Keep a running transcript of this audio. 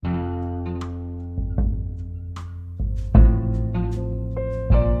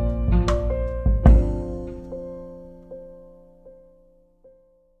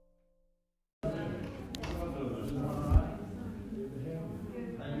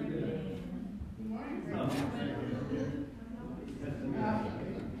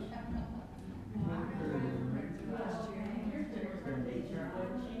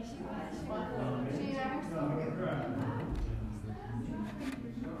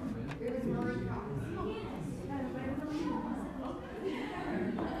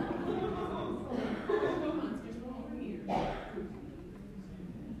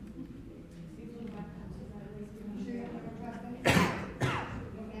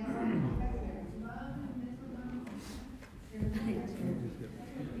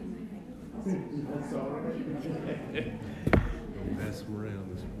That's all right. Pass them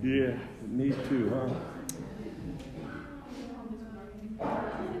around this morning. Yeah, need to, huh?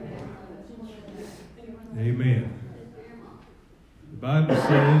 Amen. The Bible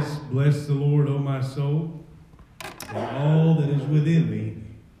says, "Bless the Lord, O my soul, and all that is within me.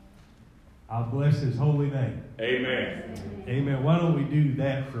 I'll bless His holy name." Amen. Amen. Why don't we do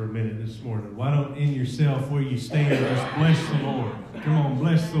that for a minute this morning? Why don't, in yourself, where you stand, just bless the Lord. Come on,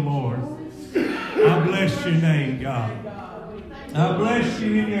 bless the Lord. I bless your name, God. I bless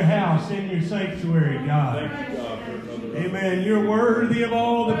you in your house, in your sanctuary, God. Thank you, God, for another. Amen. You're worthy of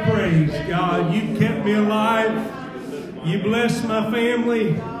all the praise, God. You've kept me alive. You bless my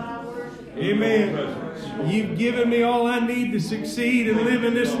family. Amen. You've given me all I need to succeed and live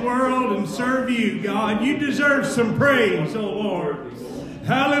in this world and serve you, God. You deserve some praise, oh Lord.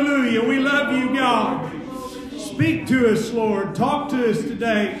 Hallelujah. We love you, God. Speak to us, Lord. Talk to us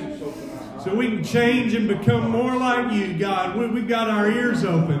today so we can change and become more like you, God. We've got our ears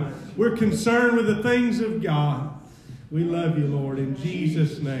open. We're concerned with the things of God. We love you, Lord, in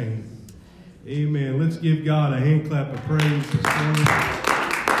Jesus' name. Amen. Let's give God a hand clap of praise this morning.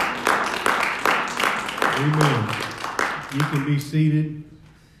 Amen. You can be seated.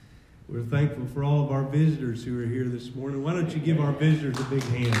 We're thankful for all of our visitors who are here this morning. Why don't you give our visitors a big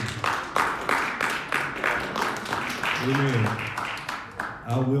hand? Amen.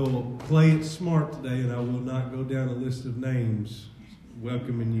 I will play it smart today, and I will not go down a list of names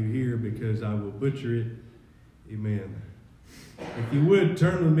welcoming you here because I will butcher it. Amen. If you would,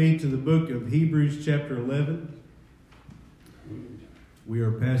 turn with me to the book of Hebrews chapter 11. We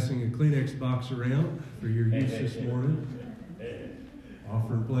are passing a Kleenex box around for your use this morning.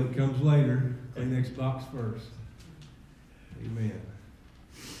 Offering plate comes later. Kleenex box first. Amen.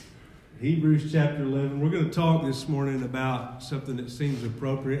 Hebrews chapter 11. We're going to talk this morning about something that seems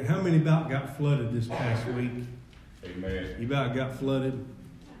appropriate. How many about got flooded this past week? Amen. You about got flooded?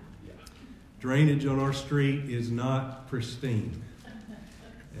 Drainage on our street is not pristine.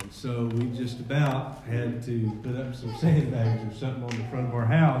 And so we just about had to put up some sandbags or something on the front of our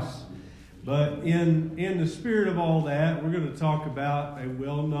house. But in the spirit of all that, we're going to talk about a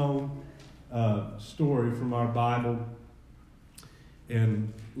well-known story from our Bible.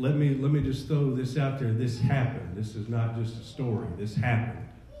 And let me just throw this out there. This happened. This is not just a story. This happened.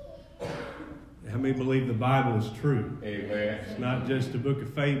 How many believe the Bible is true? Amen. It's not just a book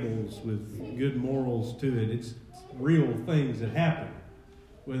of fables with good morals to it. It's real things that happen,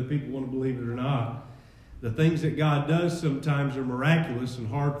 whether people want to believe it or not. The things that God does sometimes are miraculous and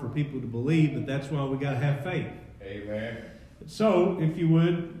hard for people to believe, but that's why we got to have faith. Amen. So, if you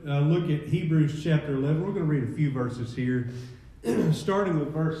would, look at Hebrews chapter 11. We're going to read a few verses here, starting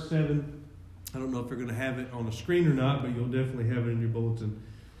with verse 7. I don't know if they're going to have it on the screen or not, but you'll definitely have it in your bulletin.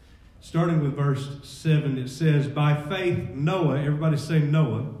 Starting with verse 7, it says, "By faith Noah," everybody say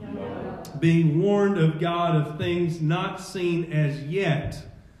Noah, "being warned of God of things not seen as yet."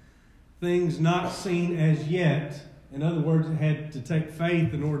 Things not seen as yet. In other words, it had to take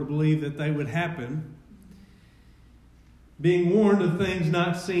faith in order to believe that they would happen. Being warned of things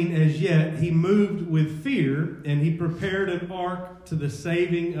not seen as yet, he moved with fear, and he prepared an ark to the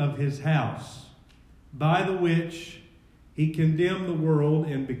saving of his house, by the which he condemned the world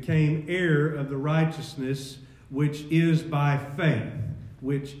and became heir of the righteousness which is by faith.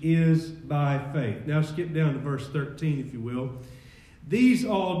 Which is by faith. Now skip down to verse 13, if you will. "These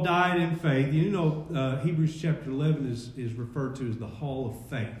all died in faith." You know, Hebrews chapter 11 is referred to as the hall of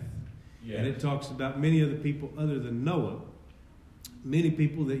faith. Yes. And it talks about many other people other than Noah. Many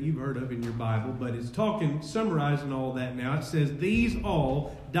people that you've heard of in your Bible. But it's summarizing all that now. It says, "These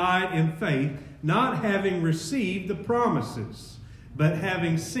all died in faith, not having received the promises, but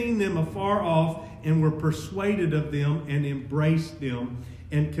having seen them afar off, and were persuaded of them, and embraced them,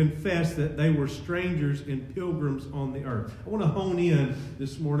 and confessed that they were strangers and pilgrims on the earth." I want to hone in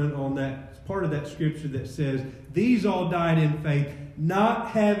this morning on that part of that scripture that says, "These all died in faith, not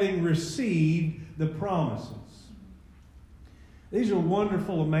having received the promises." These are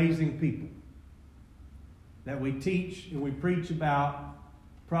wonderful, amazing people that we teach and we preach about.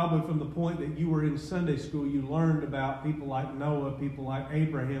 Probably from the point that you were in Sunday school, you learned about people like Noah, people like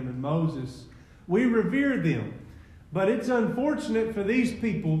Abraham and Moses. We revere them. But it's unfortunate for these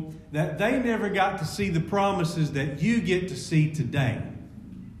people that they never got to see the promises that you get to see today.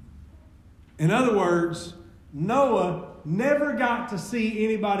 In other words, Noah never got to see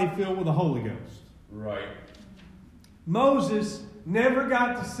anybody filled with the Holy Ghost. Right. Moses never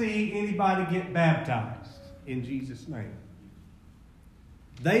got to see anybody get baptized in Jesus' name.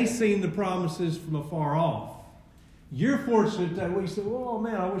 They seen the promises from afar off. You're fortunate that we say, oh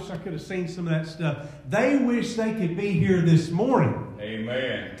man, I wish I could have seen some of that stuff. They wish they could be here this morning.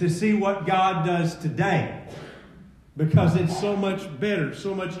 Amen. To see what God does today. Because it's so much better,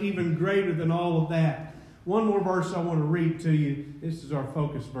 so much even greater than all of that. One more verse I want to read to you. This is our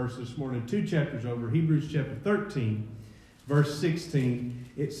focus verse this morning. 2 chapters over, Hebrews chapter 13, verse 16.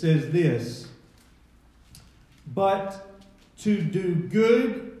 It says this, but to do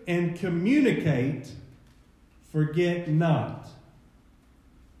good and communicate, forget not.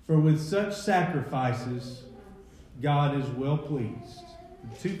 For with such sacrifices, God is well pleased.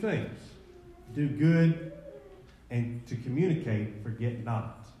 Two things. Do good and to communicate, forget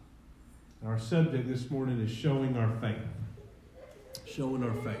not. And our subject this morning is showing our faith. Showing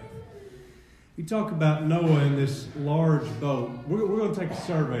our faith. We talk about Noah in this large boat. We're going to take a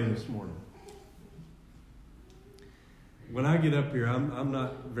survey this morning. When I get up here, I'm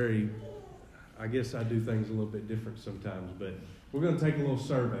not very, I guess I do things a little bit different sometimes, but we're going to take a little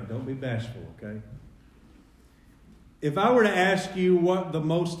survey. Don't be bashful, okay? If I were to ask you what the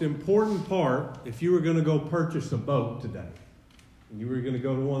most important part, if you were going to go purchase a boat today, and you were going to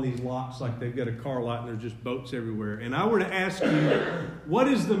go to one of these lots like they've got a car lot and there's just boats everywhere, and I were to ask you, what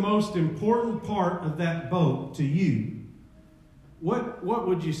is the most important part of that boat to you, what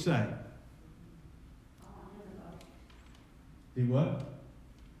would you say? Do what?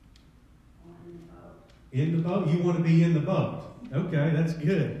 In the boat? You want to be in the boat. Okay, that's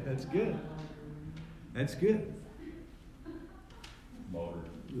good. That's good. That's good. Motor.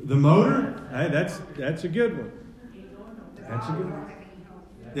 The motor? Hey, that's a good one. That's a good one.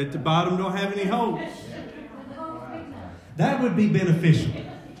 At the bottom don't have any holes. That would be beneficial.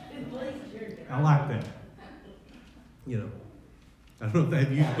 I like that. You know, I don't know if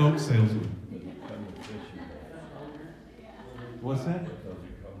they've used boat salesmen. What's that?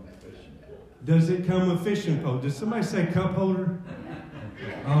 Does it come with fishing pole? Did somebody say cup holder?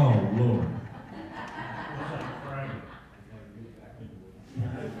 Oh, Lord.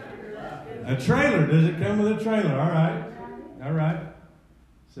 A trailer. Does it come with a trailer? All right. All right.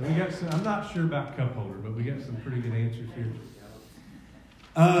 So we got some, I'm not sure about cup holder, but we got some pretty good answers here.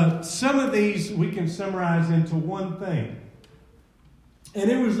 Some of these we can summarize into one thing.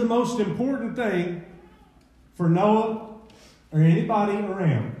 And it was the most important thing for Noah or anybody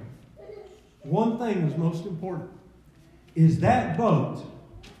around. One thing was most important. Is that boat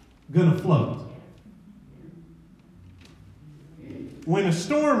going to float? When a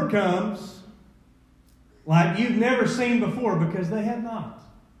storm comes, like you've never seen before, because they had not,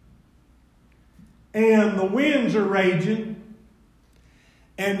 and the winds are raging,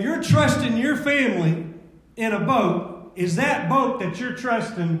 and you're trusting your family in a boat, is that boat that you're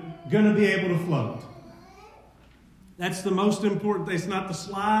trusting going to be able to float? That's the most important thing. It's not the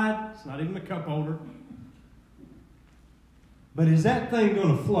slide. It's not even the cup holder. But is that thing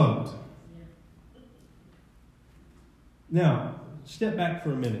going to float? Now, step back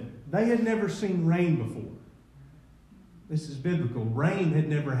for a minute. They had never seen rain before. This is biblical. Rain had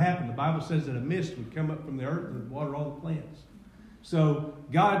never happened. The Bible says that a mist would come up from the earth and would water all the plants. So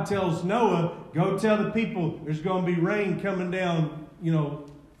God tells Noah, go tell the people there's going to be rain coming down,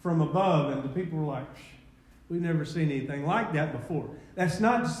 from above. And the people were like, we've never seen anything like that before. That's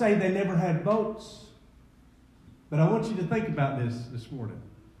not to say they never had boats. But I want you to think about this morning.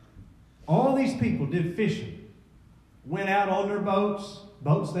 All these people did fishing. Went out on their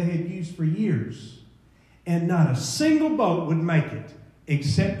boats they had used for years. And not a single boat would make it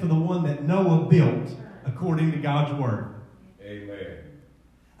except for the one that Noah built according to God's Word. Amen.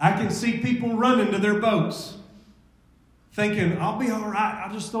 I can see people running to their boats thinking, I'll be all right.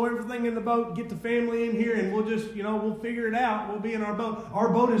 I'll just throw everything in the boat, get the family in here, and we'll just, we'll figure it out. We'll be in our boat. Our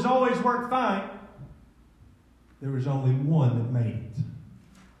boat has always worked fine. There was only one that made it.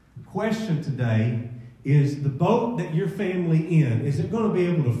 The question today is the boat that your family in, is it going to be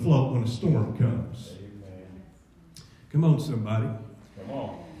able to float when a storm comes? Amen. Come on, somebody. Come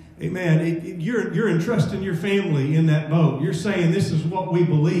on. Amen. You're entrusting your family in that boat. You're saying this is what we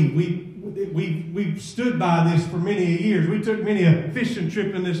believe. We've stood by this for many years. We took many a fishing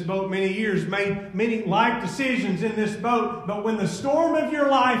trip in this boat many years, made many life decisions in this boat. But when the storm of your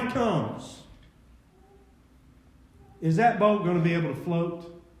life comes, is that boat going to be able to float?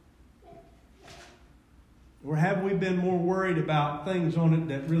 Or have we been more worried about things on it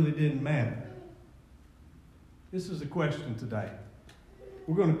that really didn't matter? This is a question today.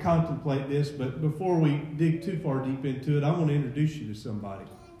 We're going to contemplate this, but before we dig too far deep into it, I want to introduce you to somebody.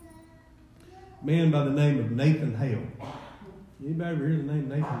 A man by the name of Nathan Hale. Anybody ever hear the name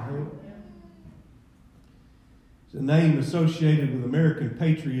Nathan Hale? It's a name associated with American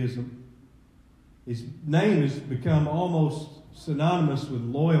patriotism. His name has become almost synonymous with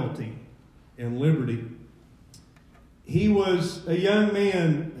loyalty and liberty. He was a young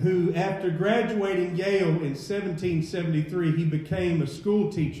man who, after graduating Yale in 1773, he became a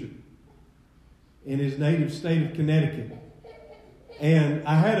school teacher in his native state of Connecticut. And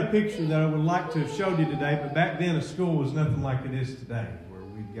I had a picture that I would like to have showed you today, but back then a school was nothing like it is today, where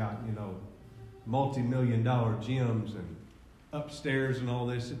we've got, multi-million-dollar gyms and upstairs and all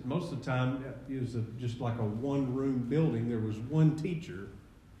this. Most of the time, it was just like a one-room building. There was one teacher,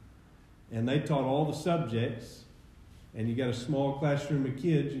 and they taught all the subjects. And you got a small classroom of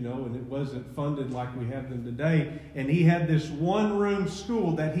kids, and it wasn't funded like we have them today. And he had this one-room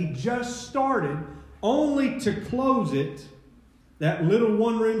school that he just started, only to close it, that little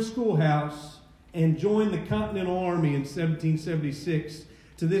one-room schoolhouse, and join the Continental Army in 1776.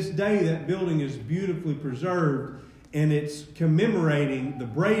 To this day, that building is beautifully preserved, and it's commemorating the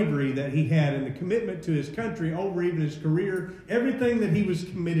bravery that he had and the commitment to his country over even his career, everything that he was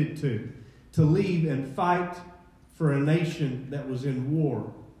committed to leave and fight for a nation that was in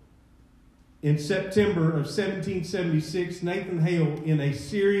war. In September of 1776, Nathan Hale, in a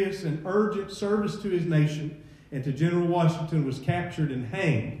serious and urgent service to his nation and to General Washington, was captured and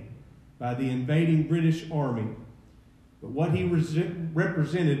hanged by the invading British Army. But what he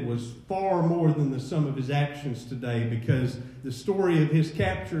represented was far more than the sum of his actions today, because the story of his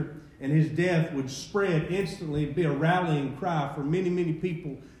capture and his death would spread instantly and be a rallying cry for many, many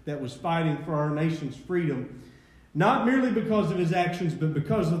people that was fighting for our nation's freedom. Not merely because of his actions, but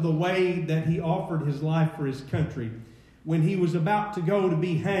because of the way that he offered his life for his country. When he was about to go to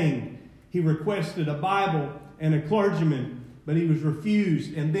be hanged, he requested a Bible and a clergyman, but he was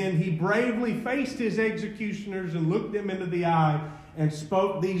refused. And then he bravely faced his executioners and looked them into the eye and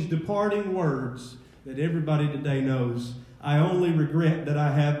spoke these departing words that everybody today knows: "I only regret that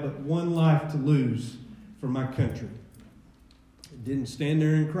I have but one life to lose for my country." Didn't stand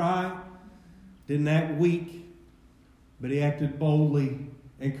there and cry, didn't act weak, but he acted boldly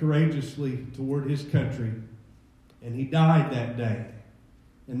and courageously toward his country. And he died that day.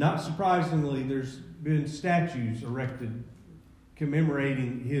 And not surprisingly, there's been statues erected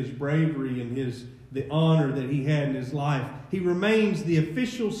commemorating his bravery and the honor that he had in his life. He remains the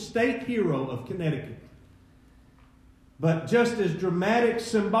official state hero of Connecticut. But just as dramatic,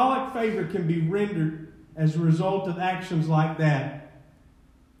 symbolic favor can be rendered as a result of actions like that,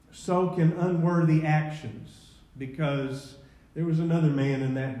 so can unworthy actions. Because there was another man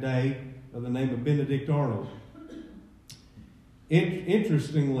in that day by the name of Benedict Arnold.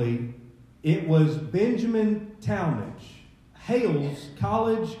 Interestingly, it was Benjamin Talmadge, Hale's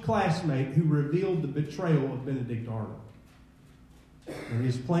college classmate, who revealed the betrayal of Benedict Arnold. And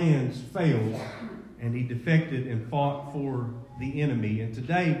his plans failed, and he defected and fought for the enemy. And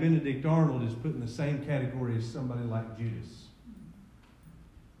today, Benedict Arnold is put in the same category as somebody like Judas.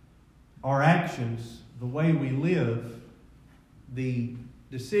 Our actions, the way we live, the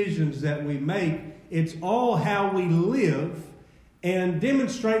decisions that we make, it's all how we live and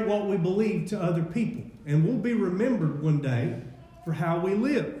demonstrate what we believe to other people. And we'll be remembered one day for how we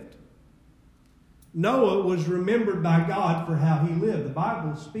lived. Noah was remembered by God for how he lived. The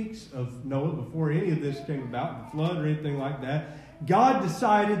Bible speaks of Noah before any of this came about, the flood or anything like that. God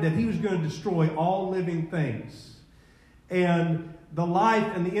decided that he was going to destroy all living things. And the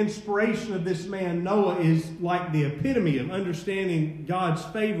life and the inspiration of this man, Noah, is like the epitome of understanding God's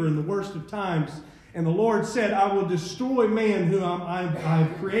favor in the worst of times. And the Lord said, "I will destroy man whom I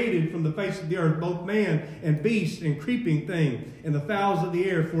have created from the face of the earth, both man and beast and creeping thing, and the fowls of the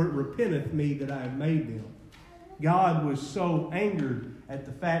air, for it repenteth me that I have made them." God was so angered at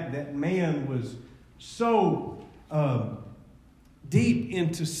the fact that man was so deep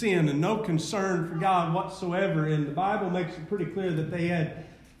into sin and no concern for God whatsoever. And the Bible makes it pretty clear that they had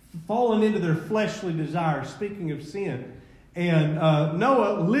fallen into their fleshly desires, speaking of sin. And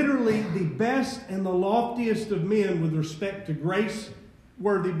Noah, literally the best and the loftiest of men with respect to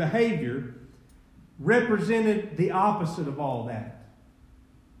grace-worthy behavior, represented the opposite of all that.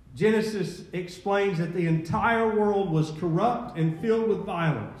 Genesis explains that the entire world was corrupt and filled with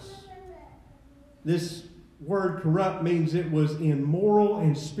violence. This word corrupt means it was in moral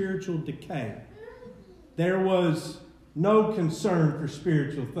and spiritual decay. There was no concern for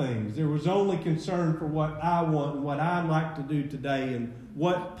spiritual things. There was only concern for what I want and what I like to do today and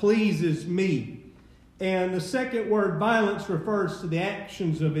what pleases me. And the second word, violence, refers to the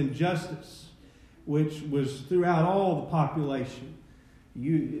actions of injustice, which was throughout all the population.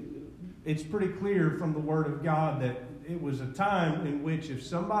 It's pretty clear from the Word of God that it was a time in which if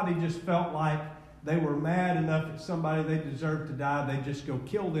somebody just felt like they were mad enough at somebody they deserved to die, they'd just go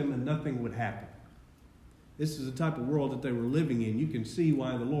kill them and nothing would happen. This is the type of world that they were living in. You can see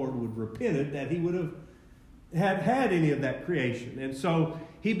why the Lord would have repented that he would have had any of that creation. And so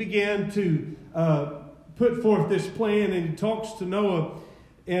he began to put forth this plan, and he talks to Noah.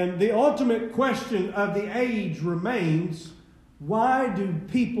 And the ultimate question of the age remains, why do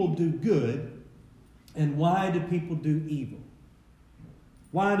people do good and why do people do evil?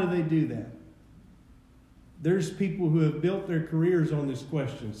 Why do they do that? There's people who have built their careers on this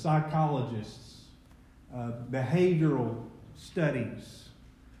question. Psychologists, behavioral studies,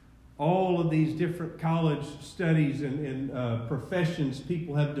 all of these different college studies and professions,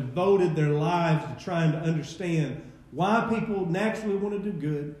 people have devoted their lives to trying to understand why people naturally want to do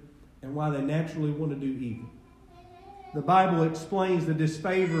good and why they naturally want to do evil. The Bible explains the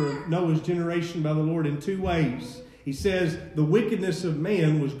disfavor of Noah's generation by the Lord in two ways. He says, the wickedness of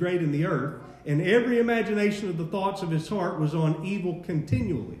man was great in the earth, and every imagination of the thoughts of his heart was on evil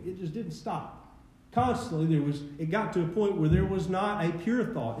continually. It just didn't stop. Constantly, it got to a point where there was not a pure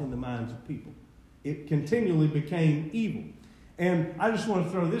thought in the minds of people. It continually became evil. And I just want to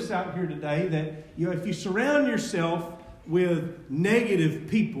throw this out here today that, if you surround yourself with negative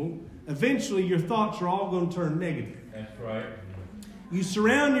people, eventually your thoughts are all going to turn negative. That's right. You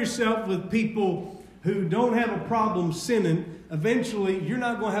surround yourself with people who don't have a problem sinning, eventually you're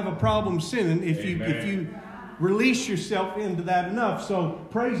not going to have a problem sinning if you release yourself into that enough. So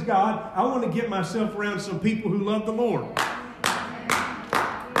praise God. I want to get myself around some people who love the Lord.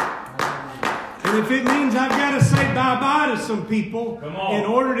 And if it means I've got to say bye-bye to some people in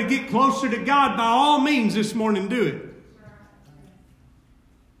order to get closer to God, by all means this morning do it.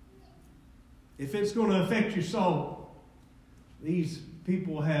 If it's going to affect your soul, these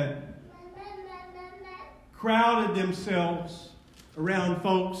people had crowded themselves around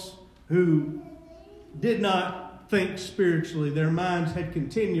folks who did not think spiritually. Their minds had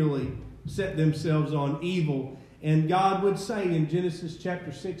continually set themselves on evil. And God would say in Genesis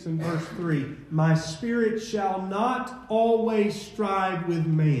chapter 6 and verse 3, my spirit shall not always strive with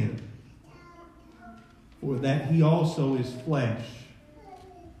man, for that he also is flesh.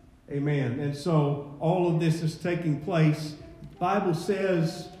 Amen. And so all of this is taking place. The Bible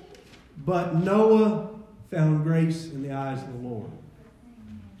says, but Noah found grace in the eyes of the Lord.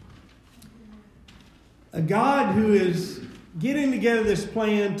 A God who is getting together this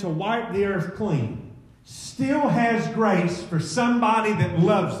plan to wipe the earth clean still has grace for somebody that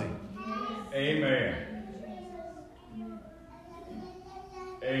loves him. Amen.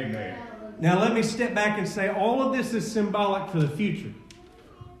 Amen. Now let me step back and say all of this is symbolic for the future.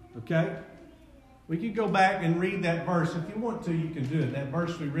 Okay? We could go back and read that verse. If you want to, you can do it. That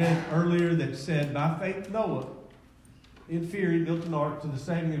verse we read earlier that said, by faith Noah, in fear, he built an ark to the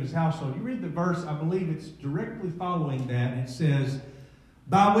saving of his household. You read the verse, I believe it's directly following that. It says,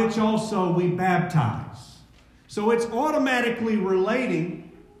 by which also we baptize. So it's automatically relating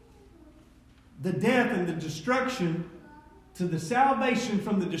the death and the destruction to the salvation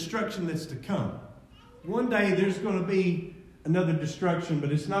from the destruction that's to come. One day there's going to be another destruction,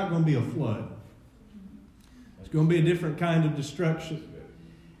 but it's not going to be a flood. It's going to be a different kind of destruction.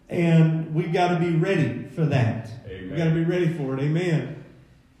 And we've got to be ready for that. Amen. We've got to be ready for it. Amen.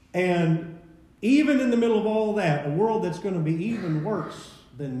 And even in the middle of all that, a world that's going to be even worse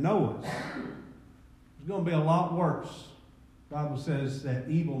than Noah's. It's going to be a lot worse. The Bible says that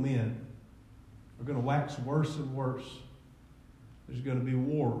evil men are going to wax worse and worse. There's going to be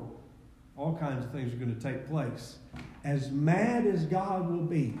war. All kinds of things are going to take place. As mad as God will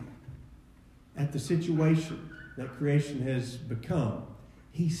be at the situation that creation has become,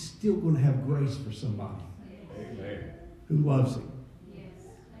 he's still going to have grace for somebody who loves him.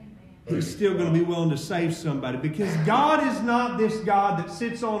 He's still going to be willing to save somebody, because God is not this God that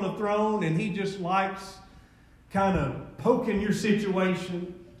sits on a throne and he just likes kind of poking your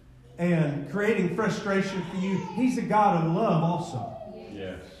situation and creating frustration for you. He's a God of love also.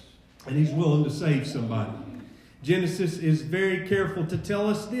 Yes. And he's willing to save somebody. Genesis is very careful to tell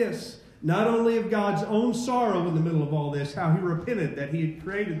us this, not only of God's own sorrow in the middle of all this, how he repented that he had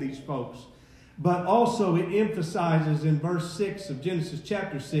created these folks, but also it emphasizes in verse 6 of Genesis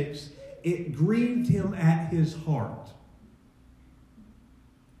chapter 6, it grieved him at his heart.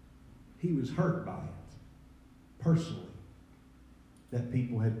 He was hurt by it, personally, that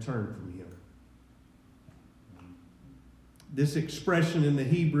people had turned from him. This expression in the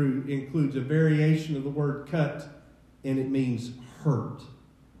Hebrew includes a variation of the word cut, and it means hurt.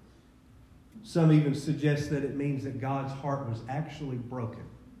 Some even suggest that it means that God's heart was actually broken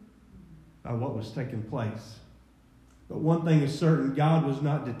by what was taking place. But one thing is certain, God was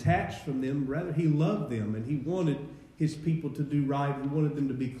not detached from them. Rather, he loved them, and he wanted his people to do right. He wanted them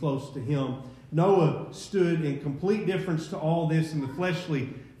to be close to him. Noah stood in complete difference to all this and the fleshly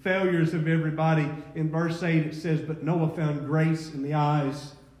failures of everybody. In verse 8 it says, but Noah found grace in the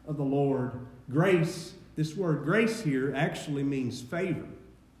eyes of the Lord. Grace, this word grace here actually means favor.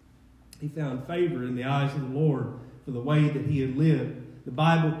 He found favor in the eyes of the Lord for the way that he had lived. The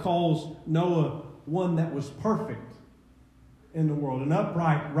Bible calls Noah one that was perfect in the world, an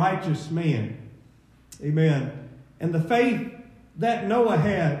upright, righteous man. Amen. And the faith that Noah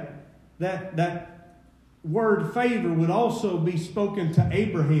had, that word favor would also be spoken to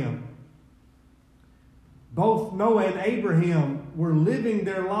Abraham. Both Noah and Abraham were living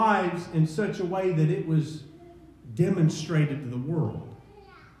their lives in such a way that it was demonstrated to the world.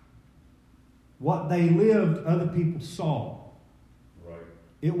 What they lived, other people saw. Right.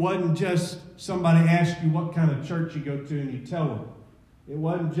 It wasn't just somebody asked you what kind of church you go to and you tell them. It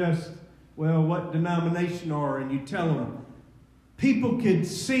wasn't just, well, what denomination are and you tell them. People could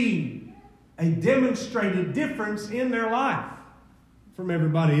see a demonstrated difference in their life from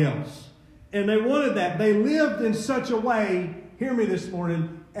everybody else. And they wanted that. They lived in such a way, hear me this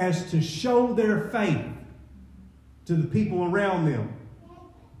morning, as to show their faith to the people around them.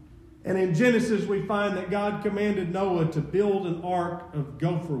 And in Genesis, we find that God commanded Noah to build an ark of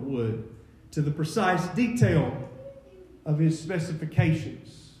gopher wood to the precise detail of his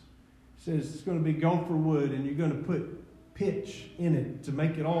specifications. It says it's going to be gopher wood, and you're going to put pitch in it to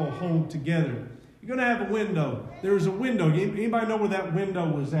make it all hold together. You're going to have a window. There was a window. Anybody know where that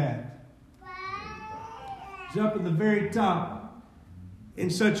window was at? It's up at the very top, in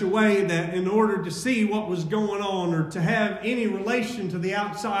such a way that in order to see what was going on or to have any relation to the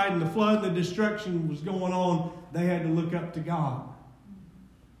outside and the flood and the destruction was going on, they had to look up to God.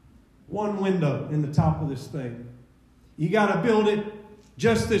 One window in the top of this thing. You got to build it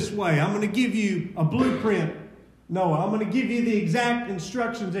just this way. I'm going to give you a blueprint, Noah. I'm going to give you the exact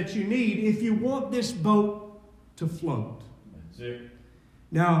instructions that you need if you want this boat to float. That's it.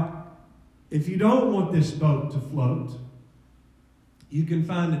 Now, if you don't want this boat to float, you can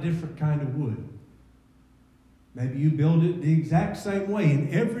find a different kind of wood. Maybe you build it the exact same way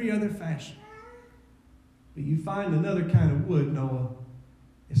in every other fashion. But you find another kind of wood, Noah,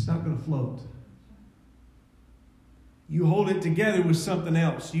 it's not going to float. You hold it together with something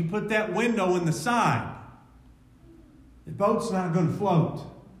else. You put that window in the side. The boat's not going to float.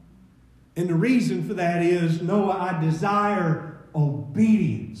 And the reason for that is, Noah, I desire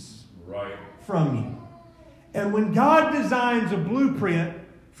obedience from you. And when God designs a blueprint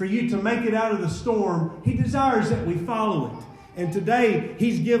for you to make it out of the storm, He desires that we follow it. And today,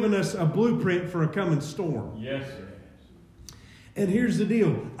 He's given us a blueprint for a coming storm. Yes, sir. And here's the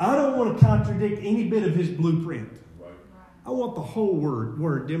deal. I don't want to contradict any bit of His blueprint. Right. I want the whole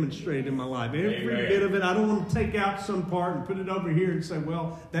word demonstrated in my life. Every Amen. bit of it. I don't want to take out some part and put it over here and say,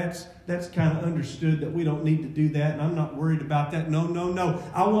 well, that's kind of understood that we don't need to do that, and I'm not worried about that. No.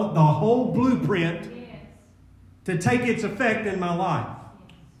 I want the whole blueprint to take its effect in my life.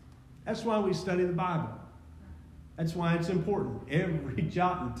 That's why we study the Bible. That's why it's important. Every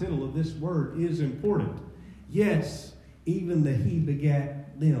jot and tittle of this word is important. Yes, even the He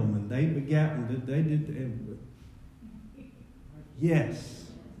begat them, and they begat, and they did. Yes.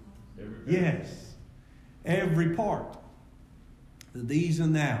 Yes. Every part. The these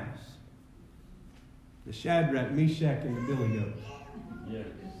and thous. The Shadrach, Meshach, and the Billy Goats. Yes.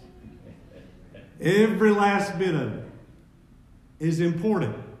 Every last bit of it is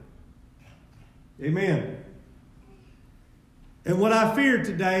important. Amen. And what I fear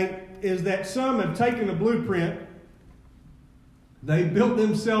today is that some have taken a blueprint, they built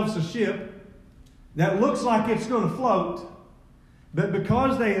themselves a ship that looks like it's going to float, but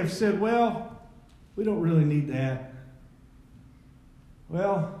because they have said, well, we don't really need that.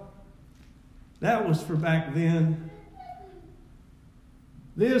 Well, that was for back then.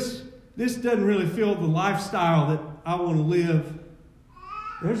 This doesn't really feel the lifestyle that I want to live.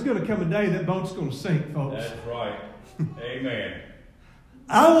 There's going to come a day that boat's going to sink, folks. That's right. Amen.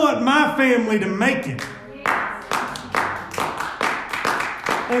 I want my family to make it.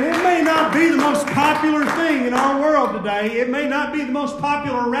 And it may not be the most popular thing in our world today. It may not be the most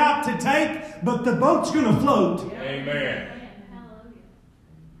popular route to take, but the boat's going to float. Amen.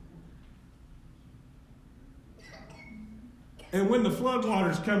 And when the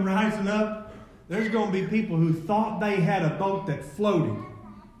floodwaters come rising up, there's going to be people who thought they had a boat that floated.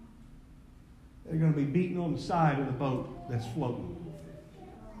 They're going to be beaten on the side of the boat that's floating.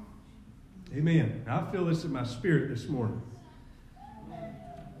 Amen. I feel this in my spirit this morning.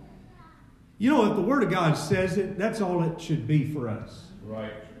 You know, if the Word of God says it, that's all it should be for us.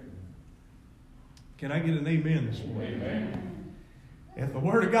 Right. Can I get an amen this morning? Amen. If the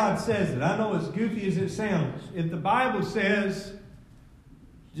Word of God says it, I know as goofy as it sounds. If the Bible says,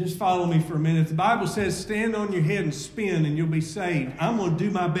 just follow me for a minute. If the Bible says stand on your head and spin and you'll be saved, I'm going to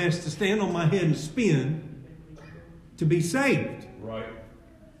do my best to stand on my head and spin to be saved. Right.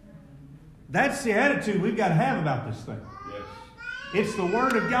 That's the attitude we've got to have about this thing. Yes. It's the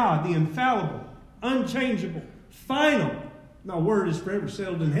Word of God, the infallible, unchangeable, final. My word is forever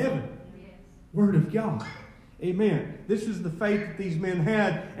settled in heaven. Word of God. Amen. This is the faith that these men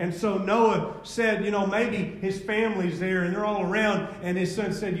had. And so Noah said, maybe his family's there and they're all around. And his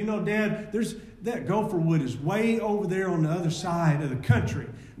son said, Dad, that gopher wood is way over there on the other side of the country.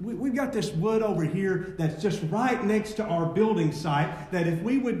 We've got this wood over here that's just right next to our building site that if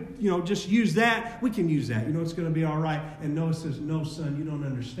we would, just use that, we can use that. It's going to be all right. And Noah says, no, son, you don't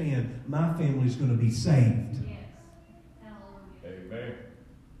understand. My family's going to be saved. Yes. Hallelujah. Amen.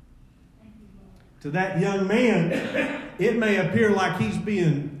 To that young man, it may appear like he's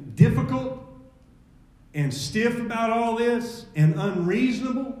being difficult and stiff about all this and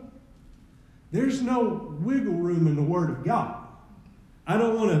unreasonable. There's no wiggle room in the Word of God. I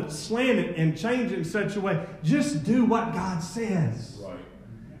don't want to slant it and change it in such a way. Just do what God says.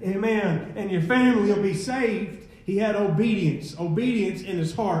 Right. Amen. And your family will be saved. He had obedience in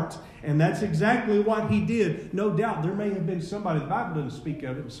his heart. And that's exactly what he did. No doubt there may have been somebody, the Bible doesn't speak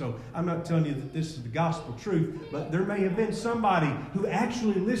of it, so I'm not telling you that this is the gospel truth, but there may have been somebody who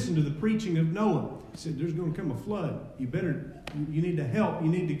actually listened to the preaching of Noah. He said, there's going to come a flood. You need to help. You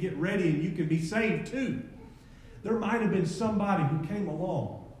need to get ready and you can be saved too. There might have been somebody who came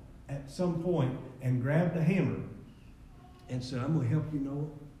along at some point and grabbed a hammer and said, I'm going to help you, Noah.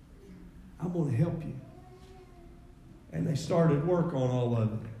 I'm going to help you. And they started work on all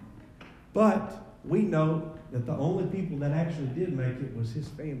of it. But we know that the only people that actually did make it was his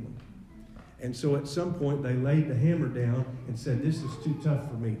family. And so at some point they laid the hammer down and said, this is too tough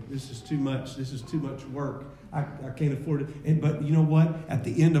for me. This is too much. This is too much work. I can't afford it. But you know what? At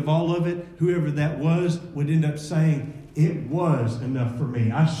the end of all of it, whoever that was would end up saying, it was enough for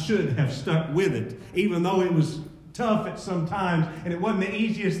me. I should have stuck with it. Even though it was tough at some times and it wasn't the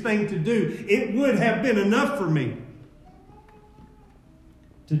easiest thing to do, it would have been enough for me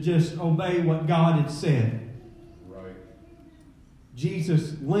to just obey what God had said. Right.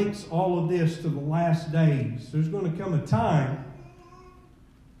 Jesus links all of this to the last days. There's going to come a time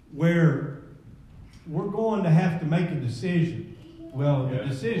where we're going to have to make a decision. Well, the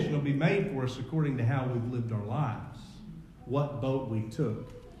decision will be made for us according to how we've lived our lives, what boat we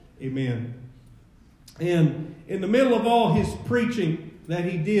took. Amen. And in the middle of all his preaching that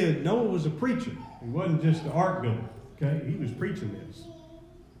he did, Noah was a preacher. He wasn't just an ark builder. Okay, he was preaching this.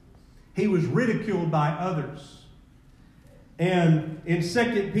 He was ridiculed by others. And in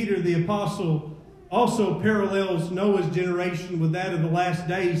 2 Peter, the apostle also parallels Noah's generation with that of the last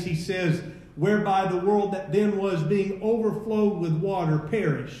days. He says, whereby the world that then was being overflowed with water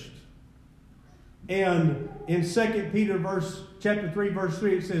perished. And in 2 Peter chapter 3, verse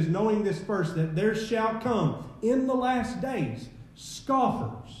 3, it says, knowing this first, that there shall come in the last days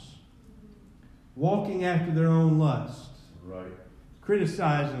scoffers, walking after their own lusts. Right.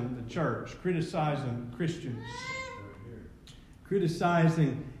 Criticizing the church, criticizing Christians,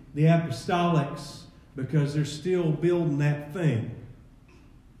 criticizing the apostolics because they're still building that thing.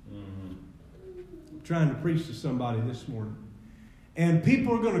 Mm-hmm. I'm trying to preach to somebody this morning. And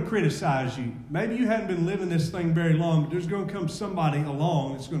people are going to criticize you. Maybe you haven't been living this thing very long, but there's going to come somebody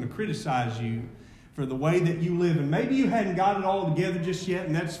along that's going to criticize you for the way that you live. And maybe you hadn't got it all together just yet,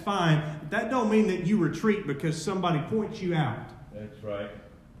 and that's fine. But that don't mean that you retreat because somebody points you out. That's right.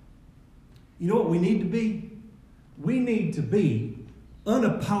 You know what we need to be? We need to be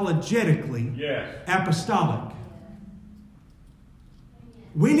unapologetically apostolic.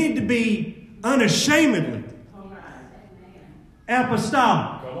 We need to be unashamedly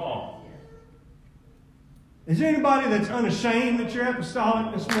apostolic. Come on. Is there anybody that's unashamed that you're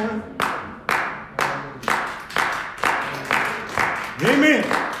apostolic this morning? Amen.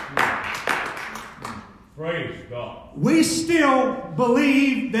 Praise God. We still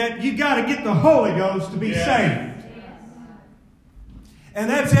believe that you got to get the Holy Ghost to be saved. And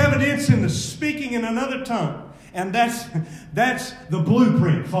that's evidence in the speaking in another tongue. And that's the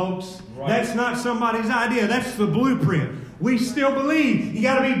blueprint, folks. Right. That's not somebody's idea. That's the blueprint. We still believe you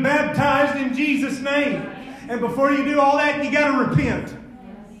got to be baptized in Jesus' name. And before you do all that, you got to repent.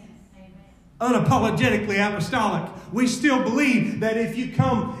 Unapologetically apostolic. We still believe that if you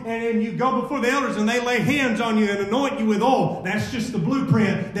come and you go before the elders and they lay hands on you and anoint you with oil, that's just the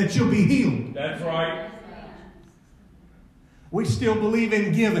blueprint that you'll be healed. That's right. We still believe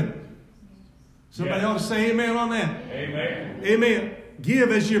in giving. Somebody Yes. ought to say amen on that. Amen. Amen.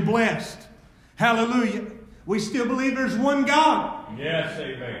 Give as you're blessed. Hallelujah. We still believe there's one God. Yes,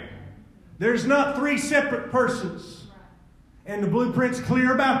 amen. There's not three separate persons. And the blueprint's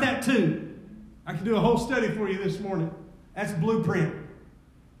clear about that too. I can do a whole study for you this morning. That's blueprint.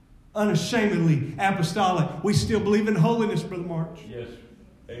 Unashamedly apostolic. We still believe in holiness, Brother March. Yes,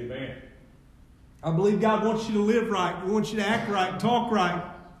 amen. I believe God wants you to live right. He wants you to act right, talk right.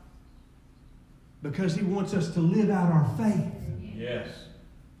 Because He wants us to live out our faith. Yes.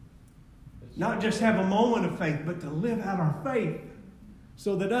 Not just have a moment of faith, but to live out our faith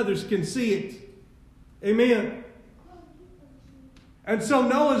so that others can see it. Amen. And so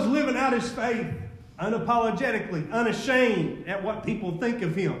Noah's living out his faith unapologetically, unashamed at what people think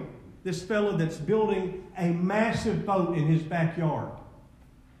of him. This fellow that's building a massive boat in his backyard.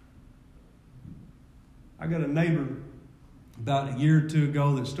 I got a neighbor about a year or two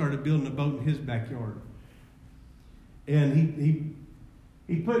ago that started building a boat in his backyard. And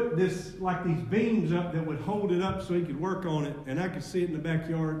he put this, like these beams up that would hold it up so he could work on it. And I could see it in the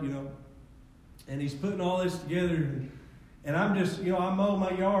backyard, And he's putting all this together. And I'm just, I mow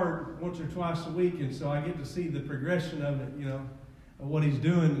my yard once or twice a week. And so I get to see the progression of it, of what he's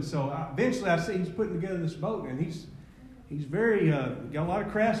doing. And so eventually I see he's putting together this boat. And he's very, got a lot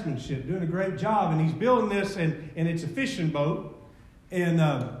of craftsmanship, doing a great job. And he's building this, and it's a fishing boat. And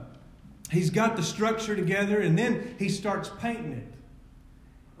he's got the structure together. And then he starts painting it.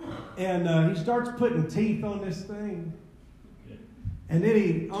 And he starts putting teeth on this thing. And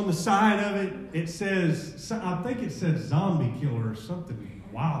then on the side of it, it says, I think it says zombie killer or something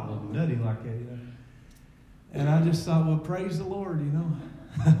wild and nutty like that. And I just thought, well, praise the Lord,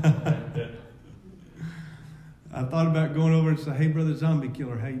 I thought about going over and say, hey, brother zombie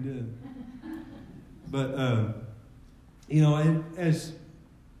killer, how you doing? But, as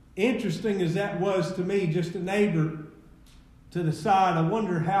interesting as that was to me, just a neighbor to the side, I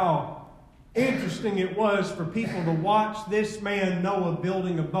wonder how interesting it was for people to watch this man Noah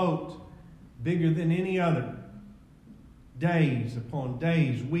building a boat bigger than any other. Days upon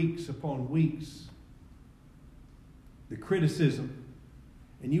days, weeks upon weeks. The criticism.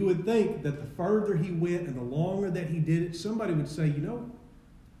 And you would think that the further he went and the longer that he did it, somebody would say,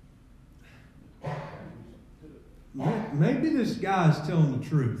 maybe this guy's telling the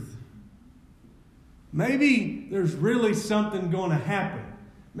truth. Maybe there's really something going to happen.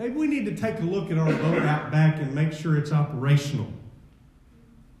 Maybe we need to take a look at our boat out back and make sure it's operational.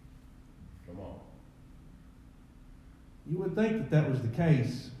 Come on. You would think that was the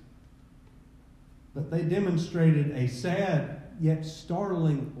case. But they demonstrated a sad yet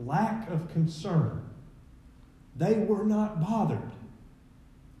startling lack of concern. They were not bothered.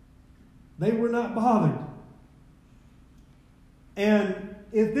 They were not bothered. And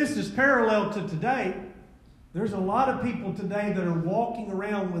if this is parallel to today, there's a lot of people today that are walking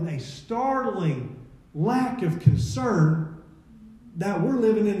around with a startling lack of concern that we're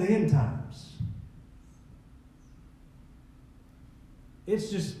living in the end times.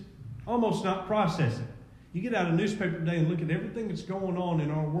 It's just almost not processing. You get out a newspaper today and look at everything that's going on in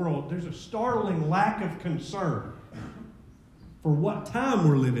our world, there's a startling lack of concern for what time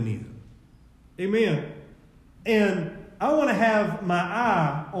we're living in. Amen. And I want to have my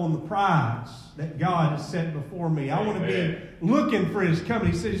eye on the prize that God has set before me. I want to be looking for His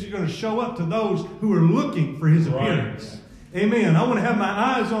coming. He says He's going to show up to those who are looking for His appearance. Right. Amen. I want to have my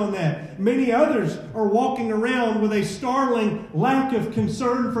eyes on that. Many others are walking around with a startling lack of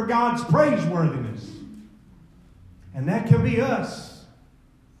concern for God's praiseworthiness. And that can be us.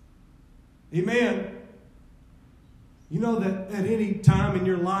 Amen. You know that at any time in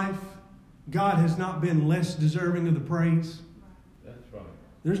your life, God has not been less deserving of the praise. That's right.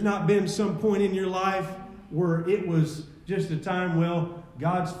 There's not been some point in your life where it was just a time,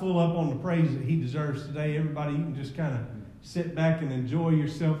 God's full up on the praise that He deserves today. Everybody, you can just kind of sit back and enjoy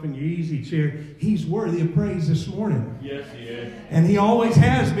yourself in your easy chair. He's worthy of praise this morning. Yes, He is. And He always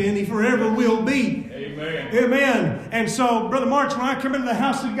has been. He forever will be. Amen. Amen. And so, Brother March, when I come into the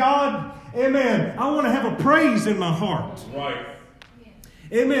house of God, amen, I want to have a praise in my heart. Right.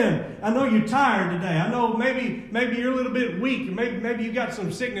 Amen. I know you're tired today. I know maybe you're a little bit weak. Maybe you got some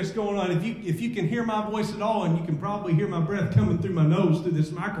sickness going on. If you can hear my voice at all, and you can probably hear my breath coming through my nose through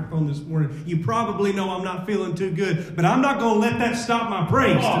this microphone this morning, you probably know I'm not feeling too good. But I'm not going to let that stop my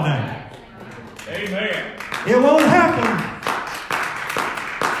praise today. Amen. It won't happen.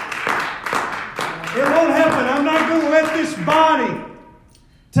 It won't happen. I'm not going to let this body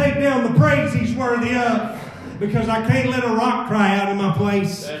take down the praise He's worthy of. Because I can't let a rock cry out in my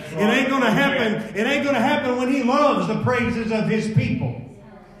place. Right. It ain't going to happen. It ain't going to happen when He loves the praises of His people.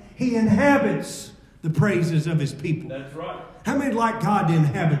 He inhabits the praises of His people. That's right. How many like God to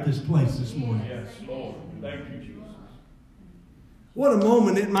inhabit this place this morning? Yes, Lord. Thank you, Jesus. What a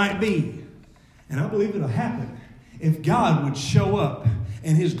moment it might be. And I believe it'll happen if God would show up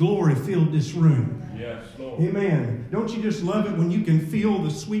and His glory filled this room. Yes, Lord. Amen. Don't you just love it when you can feel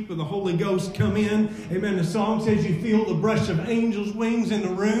the sweep of the Holy Ghost come in? Amen. The song says you feel the brush of angels' wings in the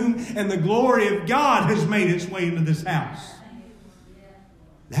room, and the glory of God has made its way into this house.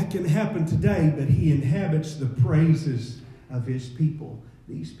 That can happen today, but He inhabits the praises of His people.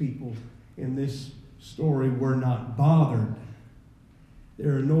 These people in this story were not bothered.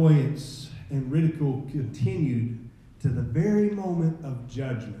 Their annoyance and ridicule continued to the very moment of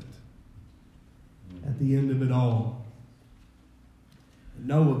judgment. At the end of it all,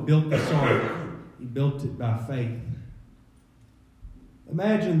 Noah built this ark. He built it by faith.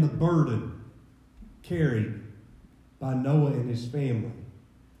 Imagine the burden carried by Noah and his family.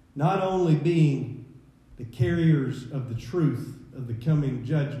 Not only being the carriers of the truth of the coming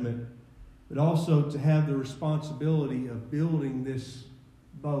judgment, but also to have the responsibility of building this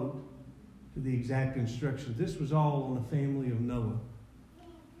boat to the exact instructions. This was all on the family of Noah.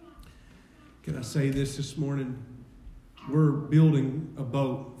 Can I say this morning? We're building a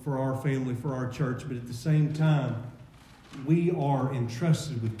boat for our family, for our church, but at the same time, we are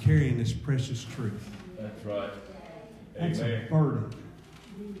entrusted with carrying this precious truth. That's right. That's Amen. a burden.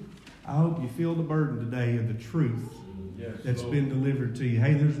 I hope you feel the burden today of the truth that's been delivered to you.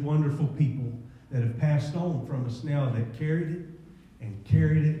 Hey, there's wonderful people that have passed on from us now that carried it and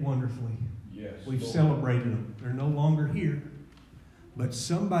carried it wonderfully. Yes, We've Lord. celebrated them. They're no longer here. But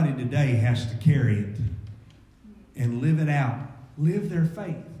somebody today has to carry it and live it out. Live their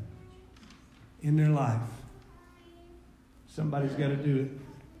faith in their life. Somebody's got to do it.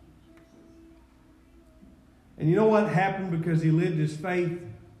 And you know what happened because he lived his faith?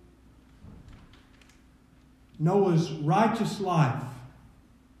 Noah's righteous life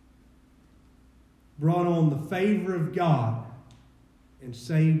brought on the favor of God and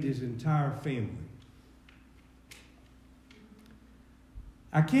saved his entire family.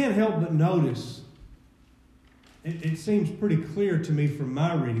 I can't help but notice, it seems pretty clear to me from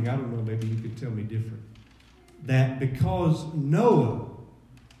my reading, I don't know, maybe you could tell me different, that because Noah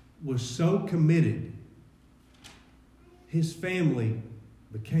was so committed, his family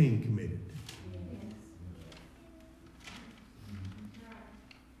became committed.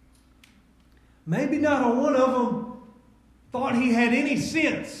 Maybe not a one of them thought he had any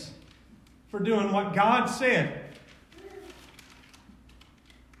sense for doing what God said.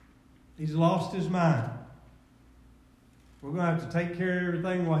 He's lost his mind. We're going to have to take care of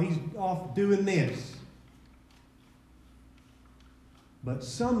everything while he's off doing this. But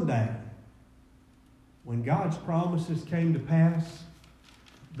someday, when God's promises came to pass,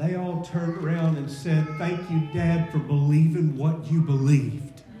 they all turned around and said, "Thank you, Dad, for believing what you believed."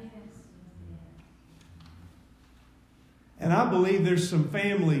 And I believe there's some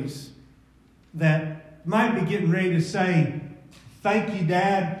families that might be getting ready to say, "Thank you,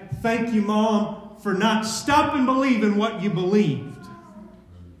 Dad. Thank you, Mom, for not stopping believing what you believed.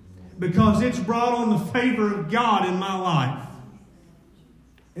 Because it's brought on the favor of God in my life."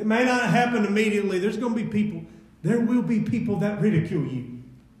 It may not happen immediately. There will be people that ridicule you.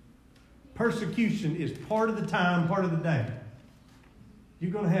 Persecution is part of the time, part of the day.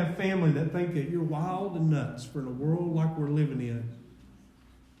 You're going to have family that think that you're wild and nuts for in a world like we're living in.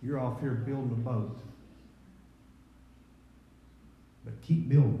 You're off here building a boat. But keep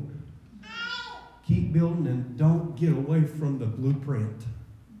building. Keep building and don't get away from the blueprint.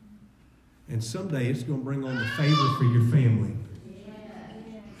 And someday it's going to bring on the favor for your family.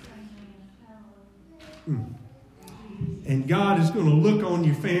 And God is going to look on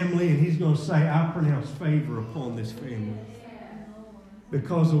your family and He's going to say, "I pronounce favor upon this family."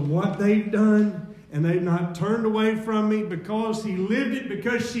 Because of what they've done, and they've not turned away from me, because he lived it,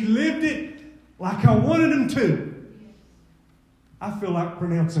 because she lived it like I wanted them to. I feel like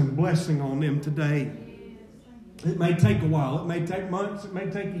pronouncing blessing on them today. It may take a while. It may take months. It may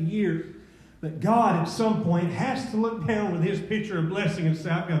take a year. But God at some point has to look down with His picture of blessing and say,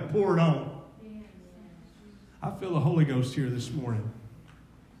 "I've got to pour it on." I feel the Holy Ghost here this morning.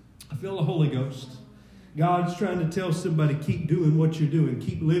 I feel the Holy Ghost. God's trying to tell somebody, keep doing what you're doing.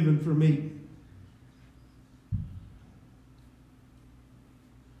 Keep living for me.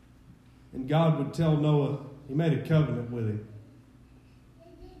 And God would tell Noah, He made a covenant with him.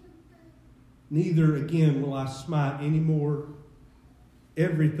 "Neither again will I smite any more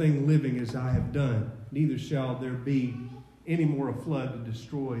everything living as I have done. Neither shall there be any more a flood to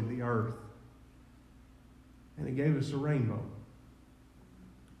destroy the earth." And He gave us a rainbow.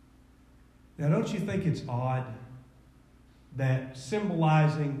 Now, don't you think it's odd that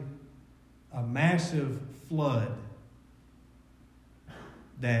symbolizing a massive flood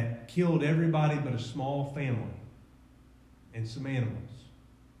that killed everybody but a small family and some animals,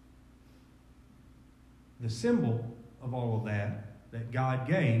 the symbol of all of that God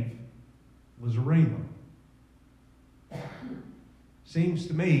gave was a rainbow? Seems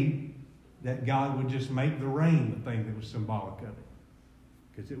to me that God would just make the rain the thing that was symbolic of it,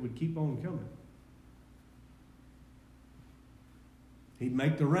 because it would keep on coming. He'd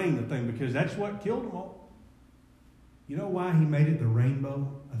make the rain the thing, because that's what killed them all. You know why he made it the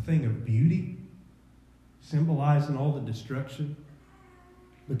rainbow? A thing of beauty, symbolizing all the destruction?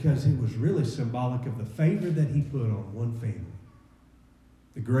 Because it was really symbolic of the favor that he put on one family,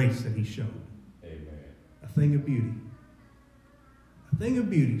 the grace that he showed. Amen. A thing of beauty. A thing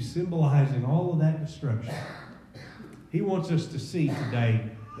of beauty, symbolizing all of that destruction. He wants us to see today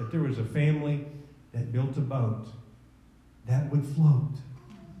that there was a family that built a boat that would float.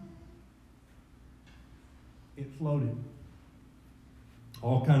 It floated.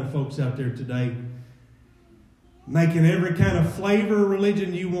 All kind of folks out there today making every kind of flavor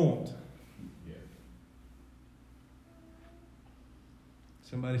religion you want. Yeah.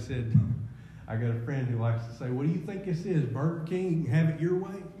 Somebody said, I got a friend who likes to say, what do you think this is, Burger King? You can have it your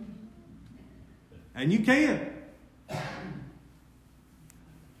way. And you can.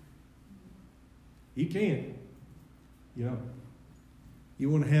 You can. You know, you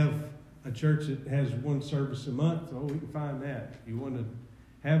want to have a church that has one service a month? Oh, we can find that. You want to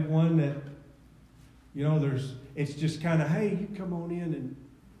have one that, you know, it's just kind of, hey, you come on in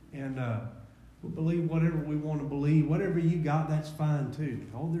and we'll believe whatever we want to believe. Whatever you got, that's fine too.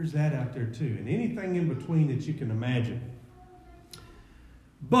 Oh, there's that out there too. And anything in between that you can imagine.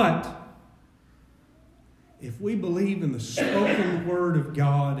 But if we believe in the spoken word of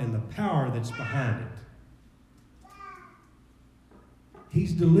God and the power that's behind it,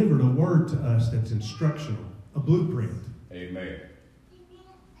 He's delivered a word to us that's instructional, a blueprint. Amen.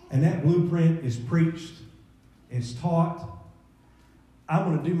 And that blueprint is preached, it's taught. I'm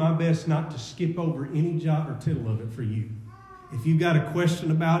going to do my best not to skip over any jot or tittle of it for you. If you've got a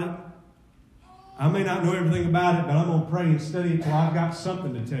question about it, I may not know everything about it, but I'm going to pray and study it till I've got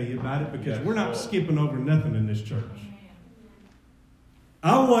something to tell you about it, because we're not skipping over nothing in this church.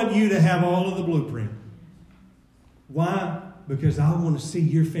 I want you to have all of the blueprint. Why? Because I want to see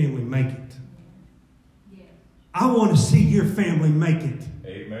your family make it. I want to see your family make it.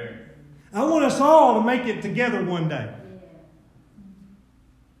 Amen. I want us all to make it together one day.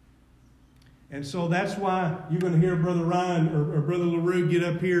 And so that's why you're going to hear Brother Ryan or Brother LaRue get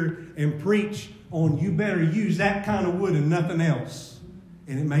up here and preach on you better use that kind of wood and nothing else.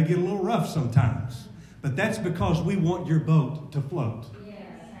 And it may get a little rough sometimes. But that's because we want your boat to float.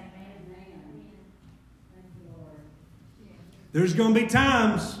 There's going to be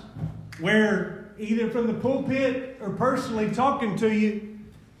times where either from the pulpit or personally talking to you,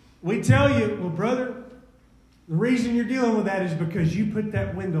 we tell you, well, brother, the reason you're dealing with that is because you put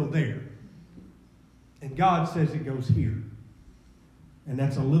that window there. And God says it goes here. And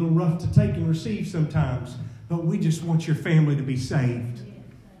that's a little rough to take and receive sometimes. But we just want your family to be saved.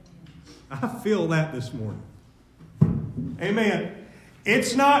 I feel that this morning. Amen.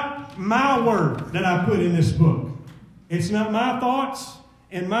 It's not my word that I put in this book. It's not my thoughts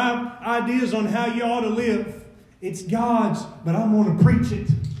and my ideas on how you ought to live. It's God's, but I'm going to preach it.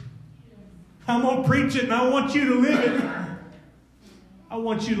 I'm going to preach it, and I want you to live it. I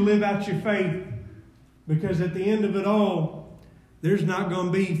want you to live out your faith. Because at the end of it all, there's not going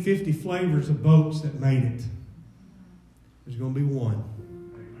to be 50 flavors of boats that made it. There's going to be one.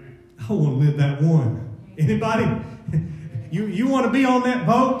 I want to live that one. Anybody? You want to be on that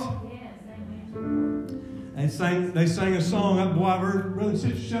boat? They sang a song. Boy, I've heard Brother and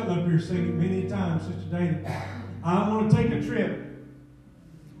Sister Shelton up here sing it many times, Sister Dana. I want to take a trip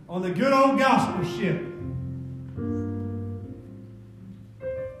on the good old gospel ship.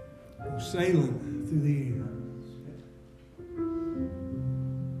 Sailing through the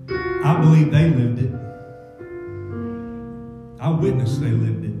air. I believe they lived it. I witnessed they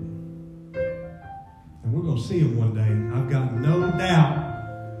lived it. And we're going to see them one day. I've got no doubt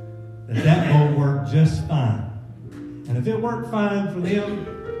that boat worked just fine. And if it worked fine for them,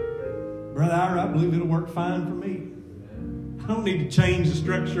 Brother Ira, I believe it'll work fine for me. I don't need to change the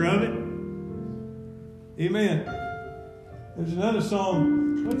structure of it. Amen. There's another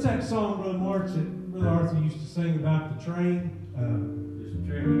song. What's that song, Brother March, that Brother Arthur used to sing about the train?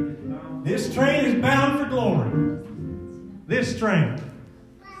 This train is bound for glory. This train.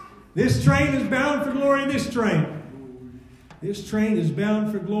 This train is bound for glory, this train. This train is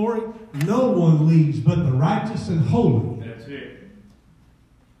bound for glory. No one leads but the righteous and holy. That's it.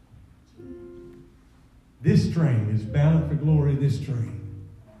 This train is bound for glory, this train.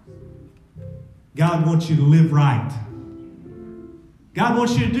 God wants you to live right. God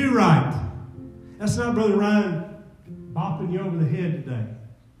wants you to do right. That's not Brother Ryan bopping you over the head today.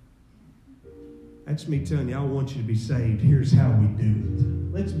 That's me telling you, I want you to be saved. Here's how we do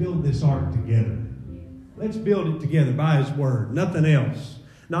it. Let's build this ark together. Let's build it together by His Word. Nothing else.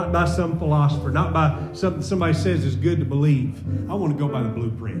 Not by some philosopher. Not by something somebody says is good to believe. I want to go by the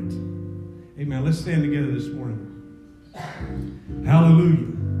blueprint. Amen. Let's stand together this morning. Hallelujah.